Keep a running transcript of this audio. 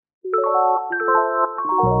Poetic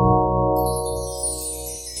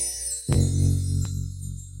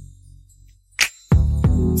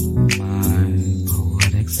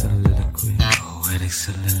soliloquy. I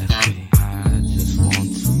just want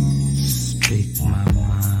to speak my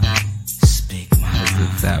mind. As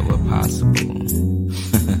if that were possible.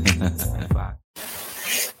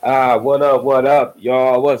 What up,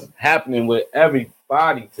 y'all? What's happening with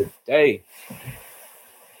everybody today?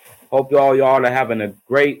 Hope y'all are having a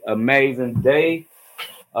great, amazing day.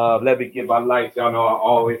 Let me get my lights. Y'all know I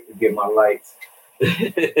always forget my lights.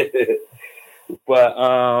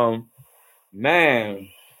 But man,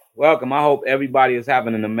 welcome. I hope everybody is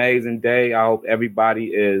having an amazing day. I hope everybody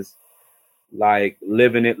is like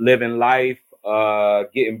living life,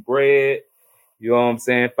 getting bread. You know what I'm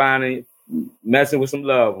saying? Finally messing with some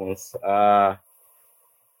loved ones.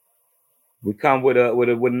 We come with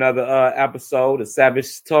another episode of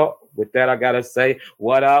Savage Talk. With that, I gotta say,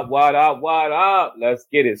 what up? Let's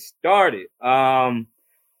get it started.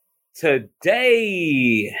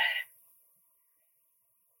 Today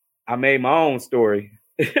I made my own story.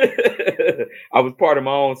 I was part of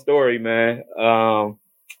my own story, man.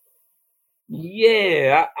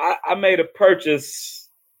 Yeah, I made a purchase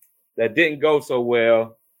that didn't go so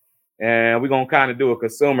well, and we're gonna kind of do a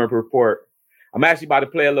consumer report. I'm actually about to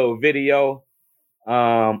play a little video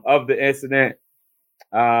of the incident.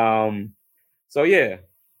 So yeah,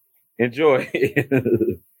 enjoy.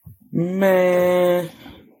 Man,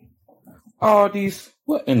 Aldis,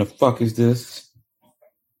 what in the fuck is this?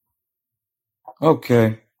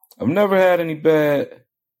 Okay, I've never had any bad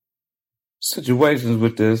situations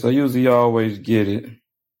with this. I usually always get it.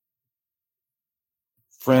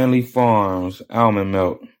 Friendly Farms, Almond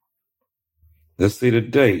Milk. Let's see the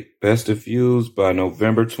date. Best diffused by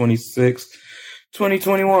November 26,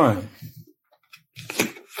 2021.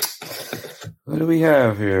 What do we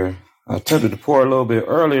have here? I attempted to pour a little bit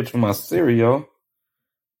earlier to my cereal,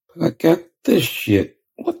 but I got this shit.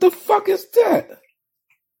 What the fuck is that?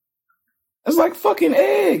 It's like fucking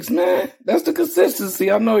eggs, man. That's the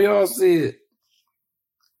consistency. I know y'all see it.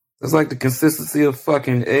 It's like the consistency of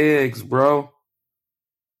fucking eggs, bro.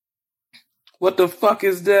 What the fuck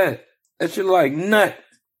is that? That shit like nut.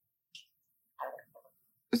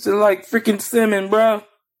 It's like freaking salmon, bro.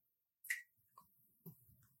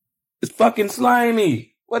 It's fucking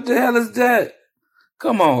slimy. What the hell is that?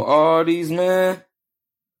 Come on, Aldis, man.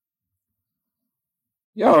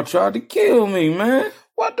 Y'all tried to kill me, man.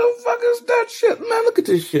 What the fuck is that shit, man? Look at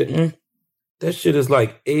this shit, man. That shit is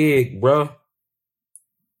like egg, bro.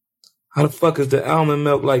 How the fuck is the almond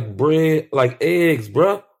milk like bread, like eggs,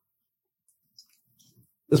 bro?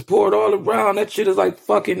 It's poured all around. That shit is like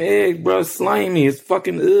fucking egg, bro. It's slimy. It's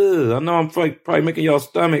fucking ugh. I know I'm probably making y'all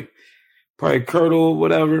stomach probably curdle or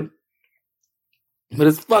whatever. But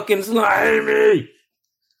it's fucking slimy.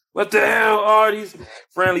 What the hell are these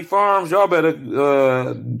Friendly Farms? Y'all better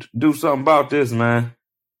do something about this, man.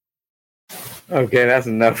 Okay, that's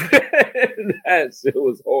enough. That shit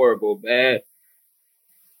was horrible, man.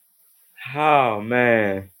 Oh,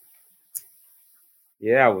 man.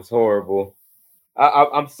 Yeah, it was horrible.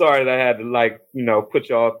 I'm sorry that I had to, put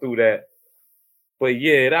y'all through that. But,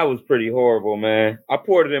 yeah, that was pretty horrible, man. I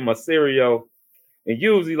poured it in my cereal. And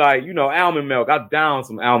usually, almond milk, I down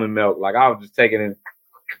some almond milk. Like, I was just taking it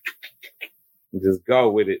and just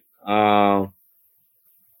go with it. I'm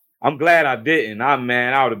glad I didn't. I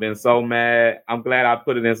would have been so mad. I'm glad I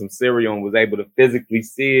put it in some cereal and was able to physically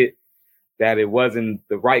see it, that it wasn't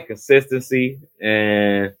the right consistency.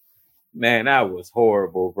 And, man, that was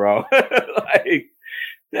horrible, bro.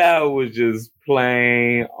 That was just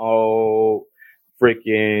plain old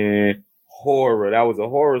freaking horror. That was a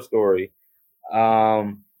horror story.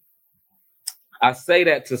 I say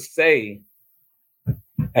that to say,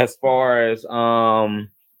 as far as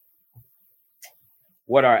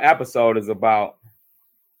what our episode is about,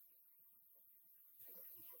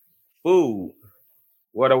 food.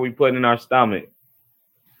 What are we putting in our stomach?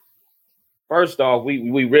 First off,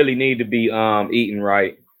 we really need to be eating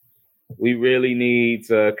right. We really need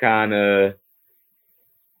to kind of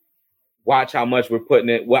watch how much we're putting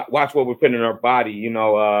it. Watch what we're putting in our body.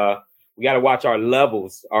 We got to watch our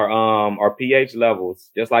levels, our pH levels,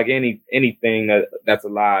 just like anything that's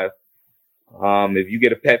alive. If you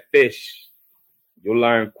get a pet fish, you'll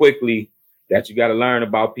learn quickly that you got to learn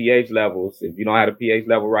about pH levels. If you don't have a pH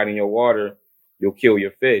level right in your water, you'll kill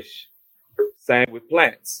your fish. Same with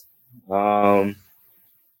plants.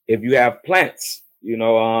 If you have plants, if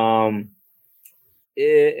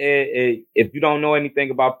you don't know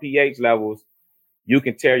anything about pH levels, you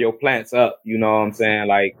can tear your plants up. You know what I'm saying?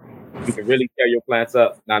 Like, you can really tear your plants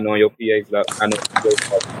up not knowing your pH level.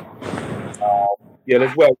 Yeah,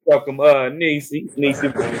 let's welcome Niecy in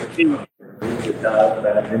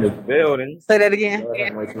the building. Say that again. We're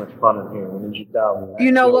having way too much fun in here. We need you down.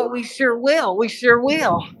 You know what? We sure will. We sure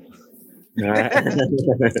will.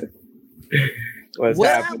 What's What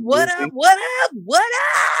up? happening? What Niecy? up? What up?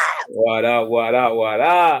 What up? What up? What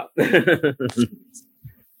up? What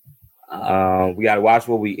up? We gotta watch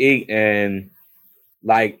what we eat, and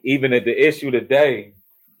like even at the issue today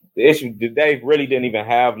really didn't even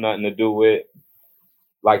have nothing to do with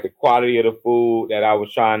like the quality of the food that I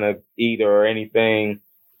was trying to eat or anything.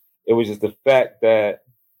 It was just the fact that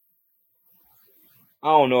I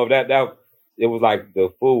don't know if that it was like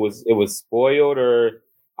the food was spoiled, or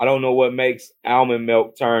I don't know what makes almond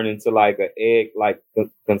milk turn into like an egg like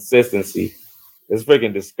consistency. It's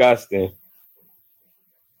freaking disgusting.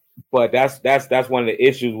 But that's one of the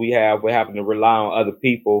issues we have. We're having to rely on other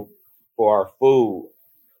people for our food,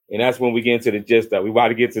 and that's when we get into the gist of it. We about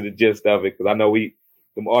to get to the gist of it because I know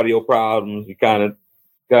some audio problems. We kind of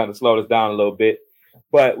slowed us down a little bit,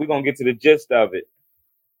 but we're gonna get to the gist of it.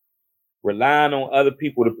 Relying on other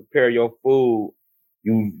people to prepare your food,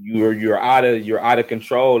 you're out of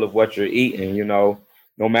control of what you're eating. You know,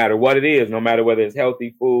 no matter what it is, no matter whether it's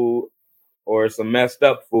healthy food or some messed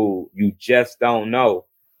up food, you just don't know.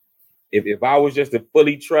 If I was just to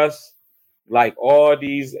fully trust like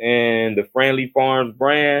Aldis and the Friendly Farms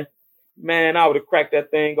brand, man, I would have cracked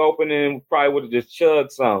that thing open and probably would have just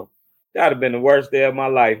chugged some. That'd have been the worst day of my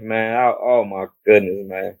life, man. Oh my goodness,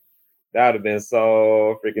 man. That would have been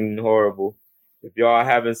so freaking horrible. If y'all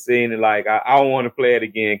haven't seen it, like I don't want to play it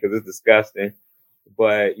again because it's disgusting.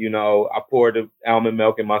 But you know, I poured the almond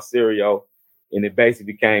milk in my cereal, and it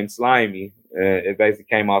basically became slimy. It basically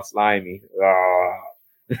came out slimy.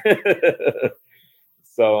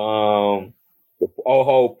 So the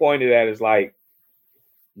whole point of that is like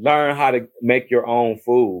learn how to make your own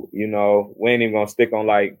food. You know, we ain't even gonna stick on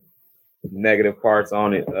like negative parts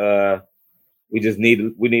on it. We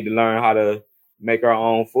need to learn how to make our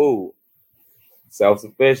own food.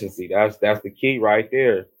 Self-sufficiency. That's the key right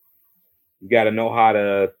there. You got to know how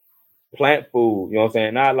to plant food. You know what I'm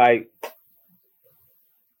saying? Not like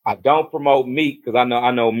I don't promote meat because I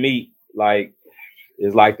know meat like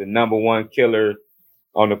is like the number one killer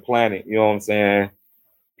on the planet. You know what I'm saying?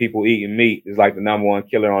 People eating meat is like the number one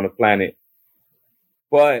killer on the planet.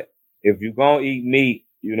 But if you're gonna eat meat,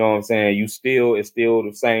 you know what I'm saying, it's still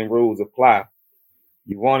the same rules apply.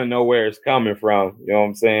 You want to know where it's coming from. You know what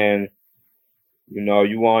I'm saying? You know,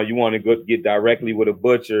 you want to go get directly with a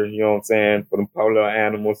butcher, you know what I'm saying, for them polar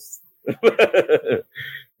animals. But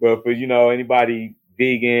for, you know, anybody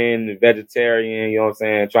vegan, vegetarian, you know what I'm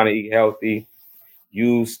saying, trying to eat healthy,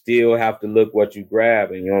 you still have to look what you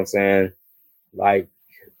grab. And you know what I'm saying? Like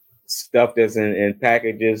stuff that's in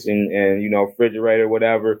packages and, you know, refrigerator,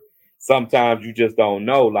 whatever. Sometimes you just don't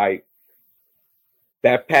know. Like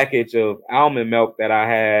that package of almond milk that I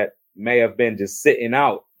had may have been just sitting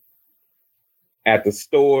out at the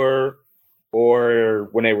store or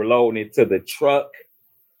when they were loading it to the truck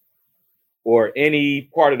or any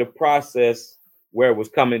part of the process where it was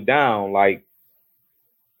coming down. Like,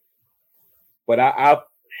 but I've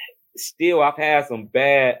had some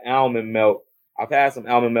bad almond milk. I've had some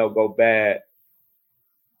almond milk go bad.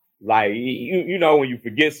 Like, you know, when you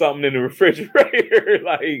forget something in the refrigerator,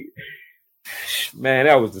 like, man,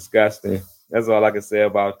 that was disgusting. That's all I can say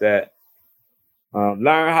about that.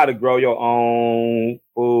 Learn how to grow your own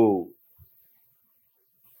food.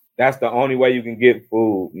 That's the only way you can get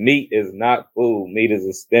food. Meat is not food. Meat is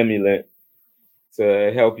a stimulant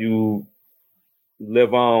to help you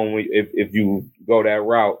live on if you go that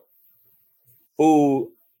route.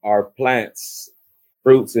 Food are plants,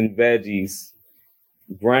 fruits and veggies,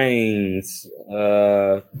 grains,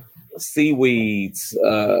 seaweeds,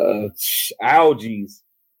 algae.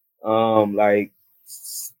 Like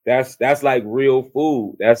that's like real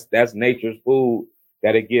food. That's nature's food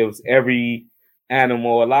that it gives every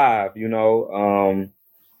animal alive, you know.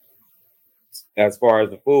 As far as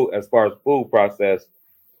the food process,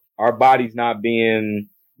 our body's not being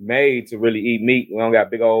made to really eat meat. We don't got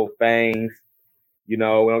big old fangs, you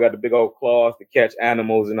know, we don't got the big old claws to catch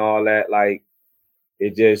animals and all that. Like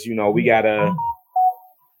it just, you know, we gotta,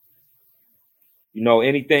 you know,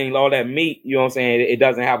 anything, all that meat, you know what I'm saying, it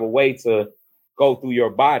doesn't have a way to go through your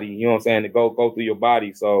body, you know what I'm saying, to go through your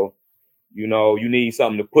body. So, you know, you need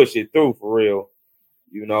something to push it through for real,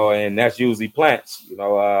 you know, and that's usually plants, you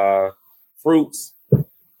know. Fruits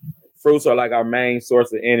are like our main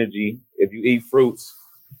source of energy. If you eat fruits,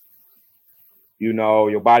 you know,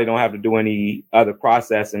 your body don't have to do any other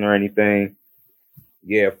processing or anything.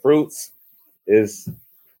 Yeah, fruits is,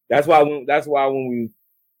 that's why when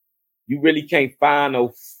you really can't find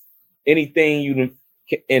anything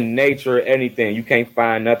in nature or anything. You can't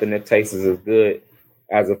find nothing that tastes as good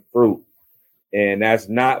as a fruit. And that's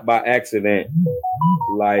not by accident.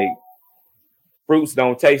 Like, fruits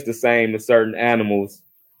don't taste the same to certain animals.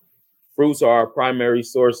 Fruits are our primary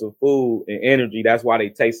source of food and energy. That's why they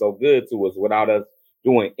taste so good to us without us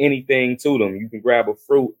doing anything to them. You can grab a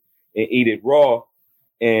fruit and eat it raw,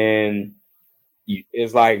 and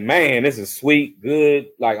it's like, man, this is sweet, good.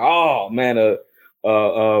 Like, oh man, a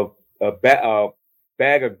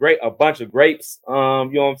bag of a bunch of grapes. You know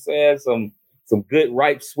what I'm saying? Some good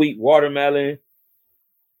ripe sweet watermelon.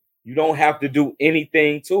 You don't have to do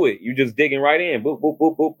anything to it. You just digging right in. Boop, boop,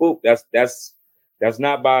 boop, boop, boop. That's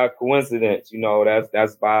not by coincidence. You know,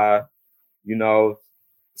 that's by, you know,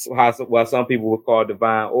 what some people would call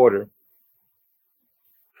divine order.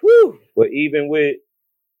 Whew. But even with,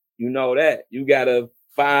 you know, that, you gotta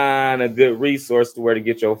find a good resource to where to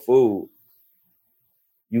get your food.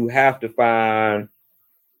 You have to find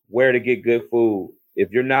where to get good food.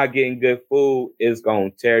 If you're not getting good food, it's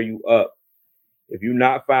gonna tear you up. If you're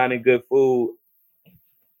not finding good food,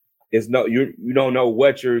 you don't know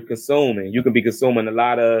what you're consuming. You can be consuming a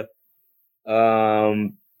lot of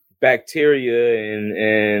bacteria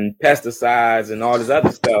and pesticides and all this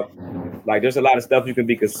other stuff. Like, there's a lot of stuff you can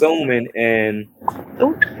be consuming and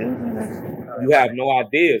you have no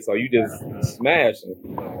idea, so you just smash it.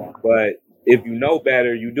 But if you know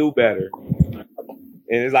better, you do better.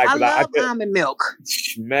 And it's like, I love almond milk.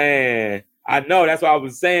 Man, I know. That's what I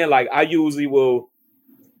was saying. Like, I usually will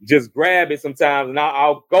just grab it sometimes and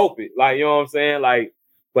I'll gulp it. Like, you know what I'm saying? Like,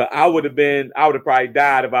 but I would have probably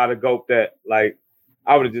died if I'd have gulped that. Like,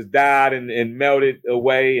 I would have just died and melted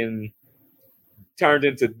away and turned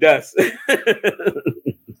into dust.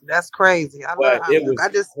 That's crazy. I but love it almond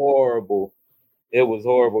was milk. horrible. It was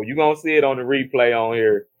horrible. You're going to see it on the replay on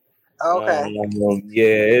here. Okay.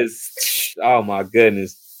 Yeah, it's, oh my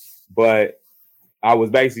goodness. But I was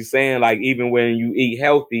basically saying, like, even when you eat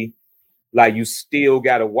healthy, like, you still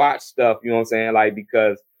got to watch stuff, you know what I'm saying? Like,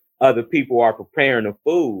 because other people are preparing the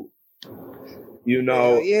food, you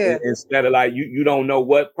know, instead of like, you don't know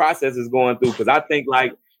what process is going through. Cause I think,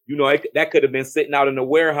 like, you know, that could have been sitting out in the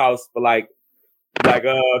warehouse for like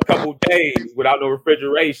a couple days without no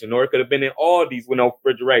refrigeration, or it could have been in Aldis with no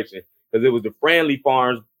refrigeration, because it was the Friendly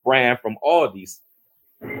Farms brand from Aldis.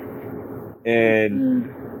 And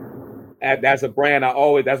that's a brand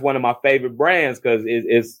that's one of my favorite brands, because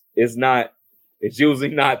it's usually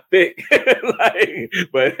not thick. Like,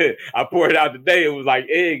 but I poured it out today, it was like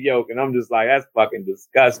egg yolk, and I'm just like, that's fucking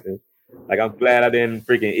disgusting. Like, I'm glad I didn't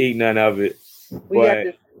freaking eat none of it.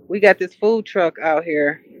 We got this food truck out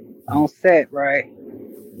here on set, right?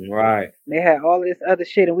 Right. They had all this other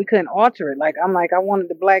shit, and we couldn't alter it. Like, I wanted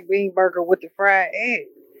the black bean burger with the fried egg,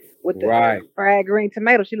 with the fried green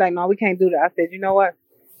tomato. She's like, no, we can't do that. I said, you know what?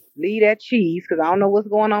 Leave that cheese, because I don't know what's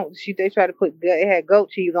going on. They tried to it had goat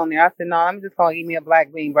cheese on there. I said, no, I'm just gonna eat me a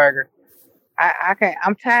black bean burger. I can't.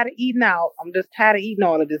 I'm tired of eating out. I'm just tired of eating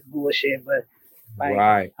all of this bullshit. But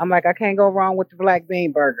like, I'm like, I can't go wrong with the black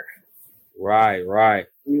bean burger. Right.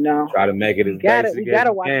 You know, try to make it as basic. We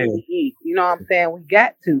gotta watch what we eat. You know what I'm saying? We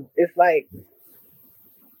got to. It's like,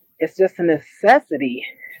 it's just a necessity.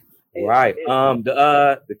 Right.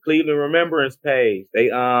 The Cleveland Remembrance page, they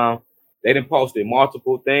done posted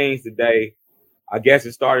multiple things today. I guess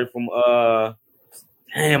it started from I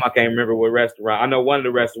can't remember what restaurant. I know one of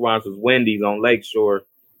the restaurants was Wendy's on Lakeshore,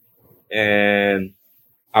 and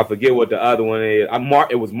I forget what the other one is.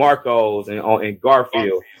 It was Marco's in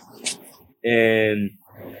Garfield, and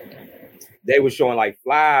they were showing like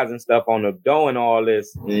flies and stuff on the dough and all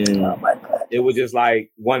this. And it was just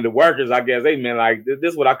like one of the workers, I guess, they meant like,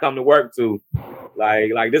 this is what I come to work to.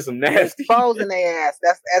 Like this some nasty. Exposing their ass.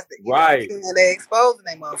 That's right. They exposing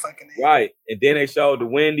their motherfucking ass. Right. And then they showed the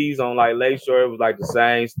Wendy's on like Lakeshore. It was like the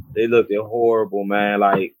same. They looked horrible, man.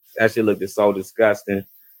 Like, that shit looked so disgusting.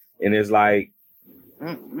 And it's like,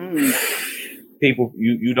 people,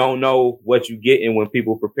 you don't know what you getting when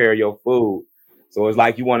people prepare your food. So it's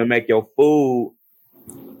like, you want to make your food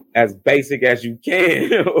as basic as you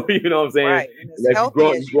can. You know what I'm saying? Right. You're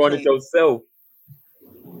growing it yourself.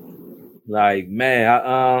 Like, man,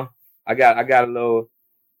 I got a little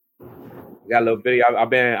video.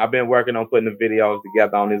 I've been working on putting the videos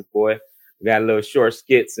together on this boy. We got a little short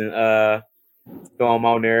skits and throw them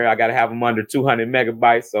on there. I gotta have them under 200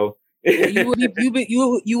 megabytes. So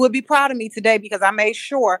you would be proud of me today, because I made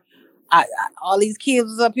sure all these kids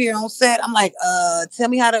was up here on set. I'm like, tell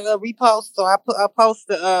me how to repost. So I post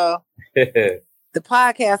the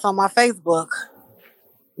podcast on my Facebook.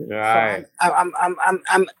 Right. So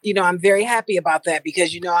I'm very happy about that,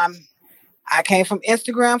 because I'm I came from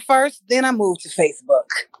Instagram first, then I moved to Facebook.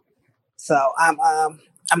 So I'm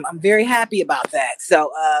very happy about that.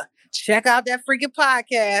 So check out that freaking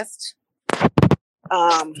podcast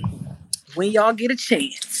when y'all get a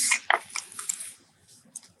chance.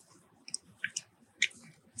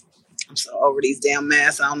 I'm so over these damn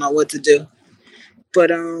masks. I don't know what to do.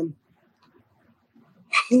 But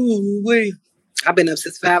wait. I've been up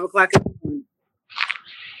since 5 o'clock in the morning.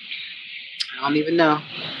 I don't even know.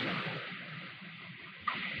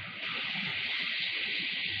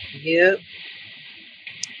 Yep.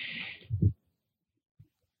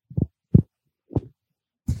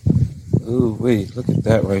 Ooh, wait, look at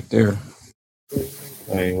that right there.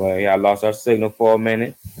 Anyway, I lost our signal for a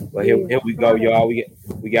minute, but here we go, y'all. We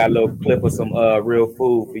got a little clip of some real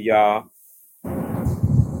food for y'all.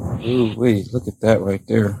 Ooh, wait, look at that right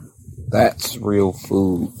there. That's real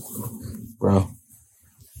food, bro.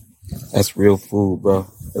 That's real food, bro.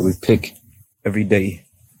 That we pick every day.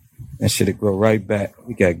 That shit'll grow right back.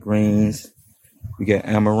 We got greens. We got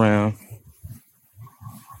amaranth.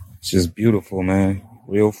 It's just beautiful, man.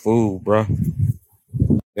 Real food, bro.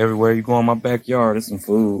 Everywhere you go in my backyard, there's some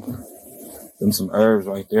food. There's some herbs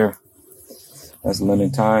right there. That's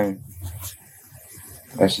lemon thyme.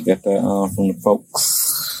 Actually got that from the folks.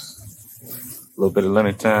 A little bit of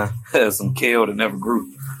lemon thyme. Some kale that never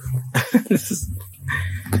grew.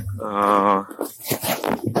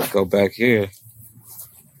 Go back here.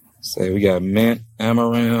 Say we got mint,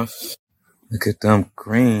 amaranth. Look at them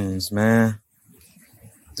greens, man.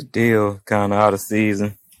 The deal kind of out of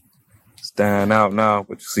season. It's dying out now,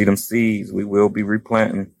 but you see them seeds. We will be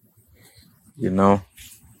replanting. You know.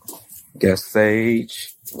 Got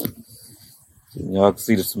sage. Y'all can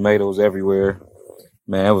see the tomatoes everywhere.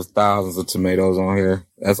 Man, it was thousands of tomatoes on here.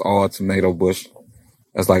 That's all tomato bush.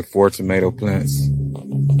 That's like 4 tomato plants.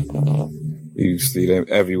 You see them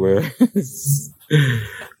everywhere.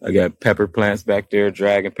 I got pepper plants back there,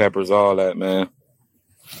 dragon peppers, all that, man.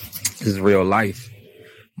 This is real life.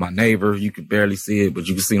 My neighbor, you could barely see it, but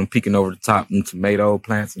you can see them peeking over the top, and tomato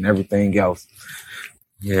plants and everything else.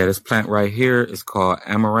 Yeah, this plant right here is called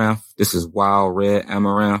amaranth. This is wild red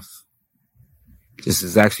amaranth. This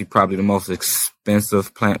is actually probably the most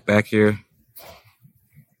expensive plant back here.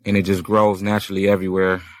 And it just grows naturally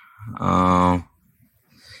everywhere.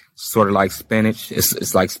 Sort of like spinach.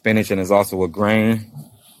 It's like spinach and it's also a grain.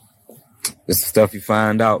 It's the stuff you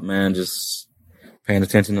find out, man. Just paying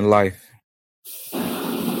attention to life.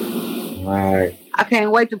 Right. I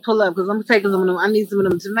can't wait to pull up because I'm taking some of them. I need some of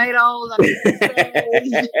them tomatoes. I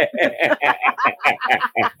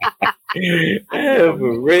need some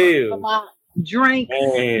For real. my drink.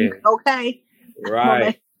 Man. Okay.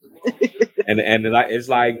 Right. and it's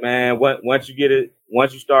like, man, once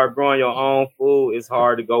you start growing your own food, it's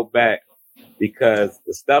hard to go back because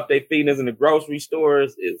the stuff they feeding us in the grocery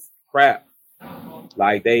stores is crap.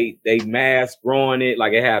 Like they mass growing it,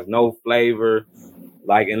 like it has no flavor.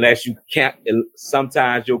 Like unless you can't,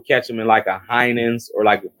 sometimes you'll catch them in like a Heinen's or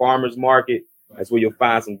like a farmer's market. That's where you'll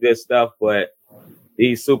find some good stuff. But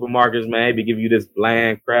these supermarkets, man, they give you this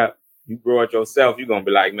bland crap. You grow it yourself, you're gonna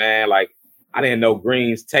be like, man, like I didn't know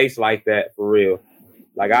greens taste like that for real.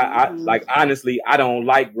 Like I like honestly, I don't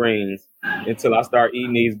like greens until I start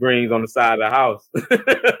eating these greens on the side of the house.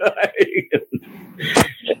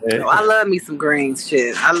 I love me some greens,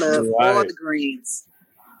 shit. I love all the greens.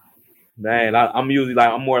 Man, I'm usually like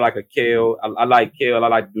I'm more like a kale. I like kale. I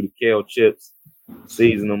like to do the kale chips,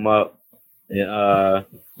 season them up, and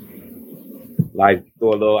like throw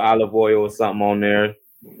a little olive oil or something on there.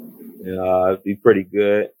 It'd be pretty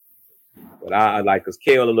good. But I like because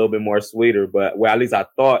kale a little bit more sweeter. But well, at least I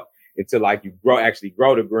thought until like you actually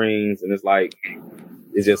grow the greens, and it's like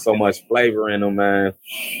it's just so much flavor in them, man.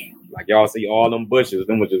 Like y'all see all them bushes,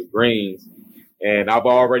 them were just greens. And I've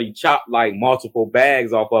already chopped like multiple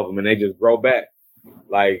bags off of them and they just grow back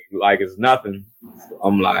like it's nothing. So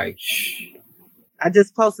I'm like, I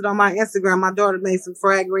just posted on my Instagram. My daughter made some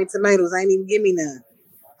fried green tomatoes. I ain't even give me none.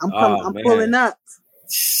 I'm pulling up.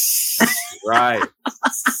 Right.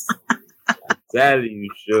 That you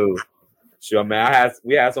sure, man.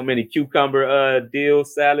 We had so many cucumber dill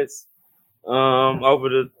salads over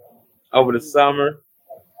the summer.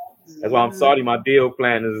 That's why I'm sorry my dill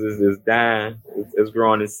plant is dying. It's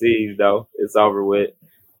growing in seeds though. It's over with.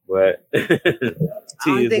 But the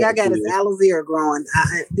only thing I got is aloe vera growing.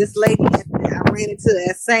 This lady I ran into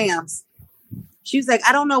at Sam's. She was like,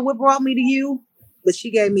 I don't know what brought me to you, but she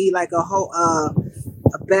gave me like a whole a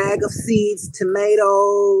bag of seeds,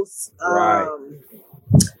 tomatoes,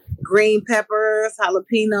 green peppers,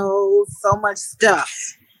 jalapenos, so much stuff.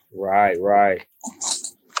 Right.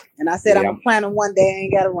 And I said, I'm planning one day. I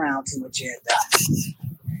ain't got around to it yet, though.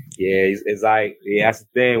 Yeah, it's like, that's the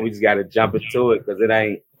thing. We just got to jump into it because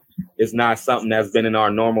it's not something that's been in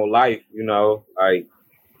our normal life, you know. Like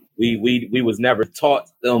we was never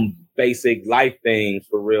taught them basic life things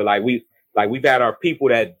for real. Like we've had our people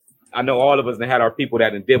that, I know all of us had our people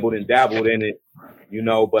that dibbled and dabbled in it, you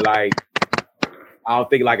know, but like, I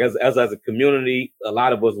don't think like us as a community, a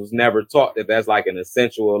lot of us was never taught that that's like an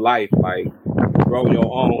essential of life, like grow your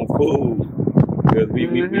own food. Because we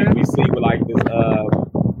see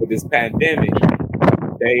with this pandemic,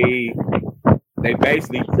 they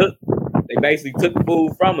basically took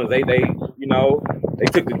food from us. They you know, they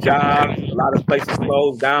took the jobs. A lot of places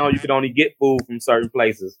closed down. You could only get food from certain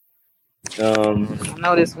places. I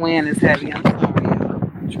know this wind is heavy. I'm sorry, y'all.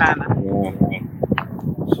 I'm trying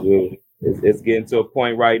to. Sure. It's getting to a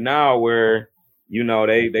point right now where, you know,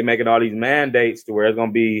 they making all these mandates to where it's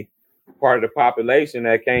gonna be part of the population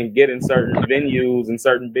that can't get in certain venues and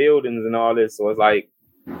certain buildings and all this. So it's like,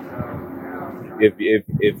 if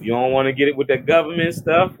you don't want to get it with the government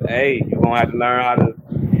stuff, hey, you're gonna have to learn how to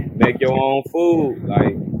make your own food.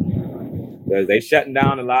 Like, because they shutting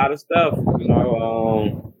down a lot of stuff, you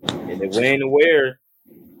know. And if we ain't aware,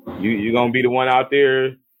 you're gonna be the one out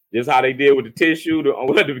there. Just how they did with the tissue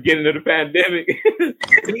at the beginning of the pandemic.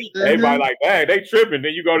 Everybody like, hey, they tripping.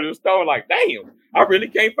 Then you go to the store like, damn, I really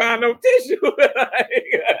can't find no tissue.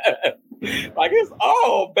 Like it's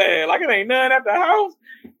all bad. Like it ain't none at the house.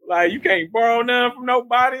 Like you can't borrow none from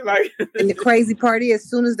nobody. Like, and the crazy part is, as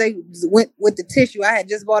soon as they went with the tissue, I had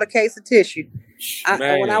just bought a case of tissue.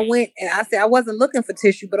 When I went and I said I wasn't looking for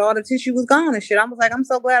tissue, but all the tissue was gone and shit. I was like, I'm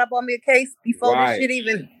so glad I bought me a case before this shit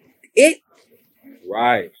even hit.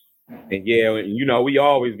 Right. And yeah, you know, we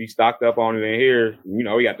always be stocked up on it in here. You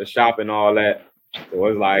know, we got the shop and all that. So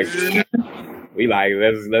it's like, we like,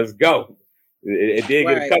 let's go. It did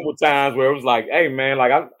get a couple times where it was like, hey man,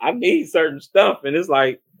 like I need certain stuff. And it's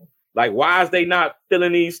like why is they not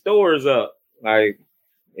filling these stores up? Like,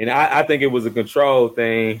 and I think it was a control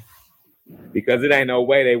thing because it ain't no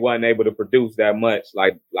way they wasn't able to produce that much.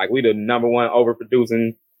 Like we the number one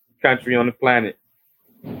overproducing country on the planet.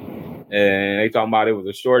 And they talking about it was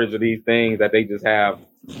a shortage of these things that they just have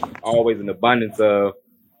always an abundance of.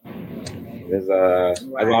 That's why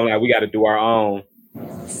I'm like, we got to do our own,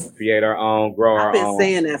 create our own, grow our own. I've been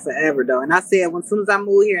saying that forever though, and I said as soon as I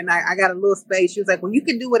moved here and I got a little space, she was like, "Well, you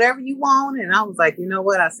can do whatever you want," and I was like, "You know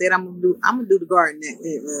what?" I said, "I'm gonna do the garden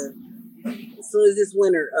as soon as this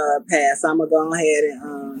winter pass. I'm gonna go ahead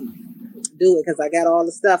and do it because I got all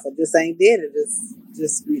the stuff. I just ain't did it.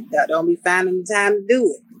 Just don't be finding the time to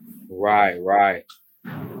do it." Right.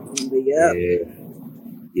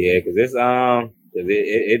 Yeah, because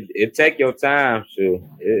it take your time, sure.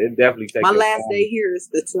 It definitely takes. My last day here is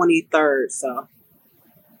the 23rd, so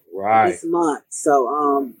this month. So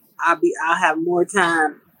I'll have more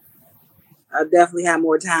time. I'll definitely have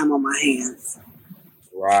more time on my hands.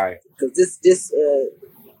 Right. Because this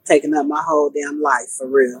taking up my whole damn life for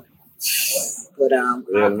real. But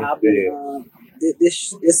I'll be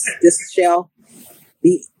this shall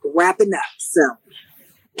be wrapping up soon.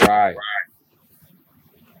 Right.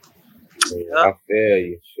 Yeah, I feel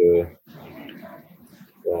you, sure.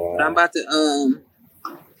 But I'm about to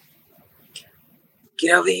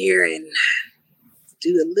get over here and do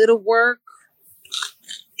a little work,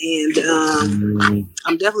 and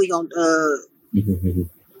I'm definitely gonna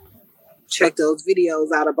check those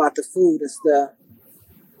videos out about the food and stuff.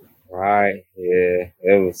 Right. Yeah,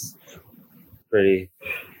 it was pretty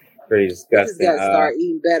disgusting. You just gotta start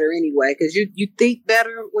eating better anyway, because you think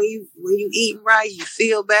better when you eating right. You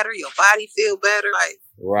feel better. Your body feel better. Like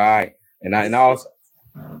right. And I also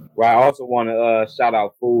want to shout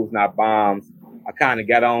out Foods Not Bombs. I kind of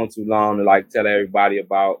got on too long to like tell everybody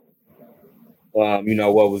about you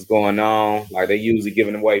know what was going on. Like they usually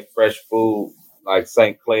giving away fresh food, like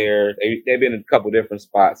St. Clair. They've been in a couple different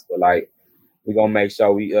spots, but like we're gonna make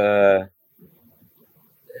sure we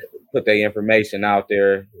put their information out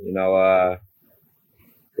there, you know,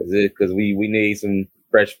 because we need some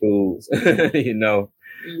fresh foods, you know.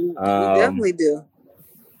 We definitely do.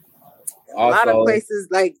 A lot of places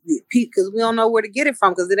like because we don't know where to get it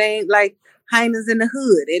from because it ain't like Heinen's in the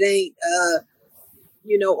hood. It ain't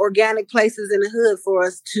you know, organic places in the hood for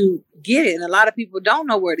us to get it, and a lot of people don't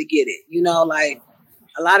know where to get it. You know, like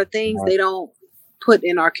a lot of things they don't put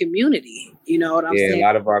in our community. You know what I'm saying? Yeah, a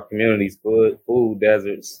lot of our communities food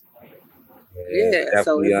deserts. Yeah,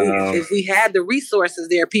 so if we had the resources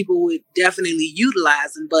there, people would definitely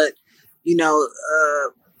utilize them. But you know,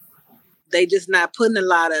 they just not putting a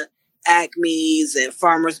lot of Acme's and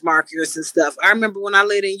farmers markets and stuff. I remember when I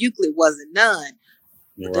lived in Euclid, wasn't none.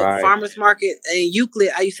 The farmers market in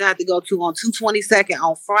Euclid, I used to have to go to on 222nd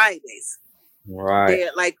on Fridays. Right.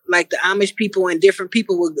 They're like the Amish people and different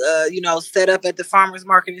people would, set up at the farmers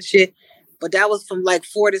market and shit. But that was from like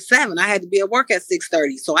 4 to 7. I had to be at work at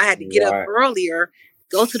 6:30, so I had to get up earlier,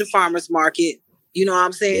 go to the farmers market. You know what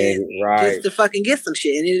I'm saying? Yeah, just to fucking get some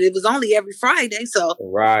shit, and it was only every Friday. So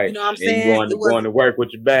you know what I'm saying? You going to work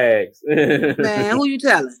with your bags, man. Who you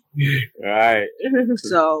telling? Right.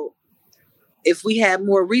 So if we had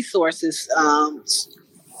more resources, I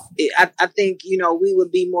think we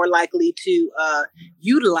would be more likely to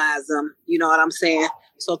utilize them. You know what I'm saying?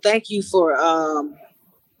 So thank you for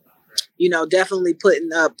definitely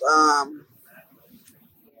putting up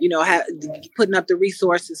putting up the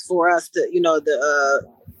resources for us to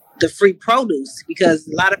the free produce, because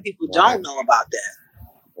a lot of people don't know about that.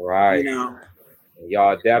 Right.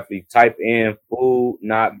 Y'all definitely type in food,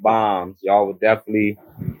 not bombs. Y'all would definitely.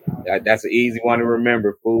 That's an easy one to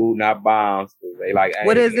remember. Food, not bombs. They like.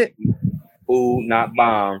 What is it? Food, not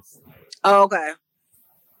bombs. Oh, okay.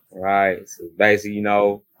 Right. So basically,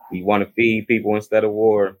 we want to feed people instead of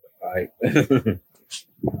war. Like.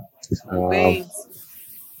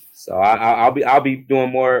 So I'll be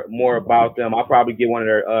doing more about them. I'll probably get one of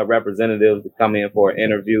their representatives to come in for an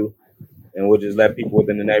interview, and we'll just let people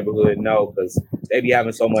within the neighborhood know, because they be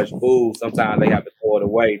having so much food. Sometimes they have to throw it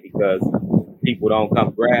away because people don't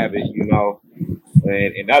come grab it,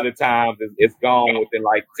 And other times it's gone within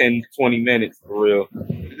like 10, 20 minutes for real.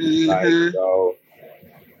 Mm-hmm. Like,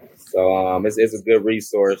 so it's a good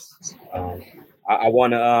resource. I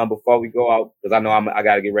want to before we go out, because I know I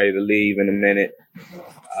got to get ready to leave in a minute.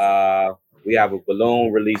 We have a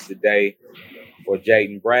balloon release today for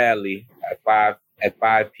Jaden Bradley at 5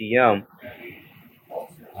 p.m.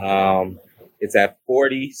 It's at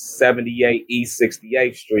 4078 East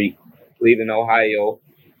 68th Street, Cleveland, Ohio,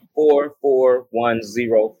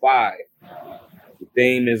 44105. The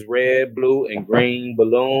theme is red, blue, and green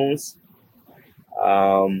balloons.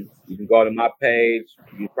 You can go to my page.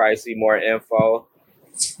 You can probably see more info.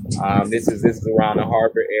 This is around the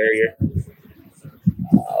Harbor area.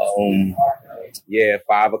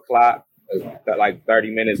 5 o'clock, like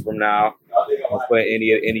 30 minutes from now. For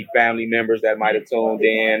any family members that might have tuned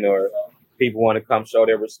in, or people want to come show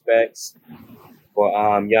their respects for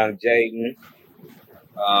young Jaden.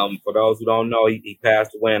 For those who don't know, he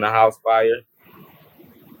passed away in a house fire.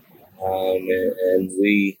 And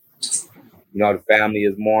we, the family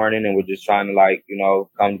is mourning, and we're just trying to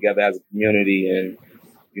come together as a community and,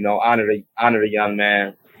 honor the young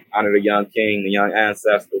man, honor the young king, the young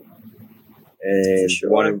ancestor. And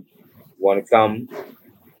want to come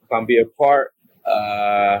be a part,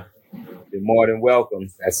 you're more than welcome.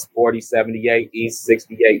 That's 4078 East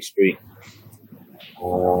 68th Street.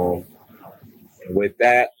 And with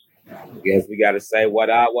that, I guess we got to say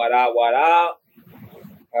what up.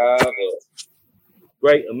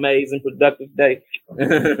 Great, amazing, productive day.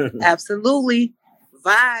 Absolutely.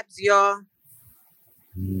 Vibes, y'all.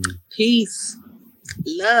 Peace,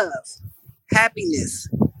 love, happiness.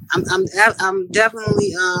 I'm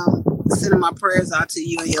definitely sending my prayers out to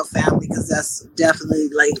you and your family, because that's definitely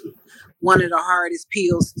like one of the hardest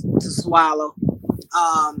pills to swallow.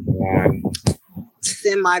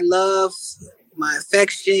 Send my love, my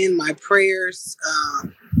affection, my prayers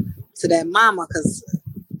to that mama, because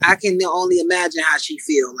I can only imagine how she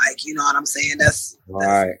feel. Like, you know what I'm saying? That's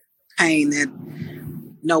pain that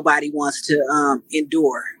nobody wants to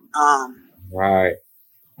endure. Right.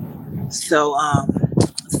 So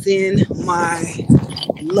send my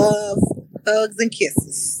love, hugs, and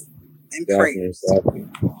kisses, and prayers.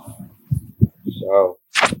 So,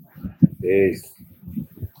 peace.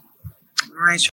 All right.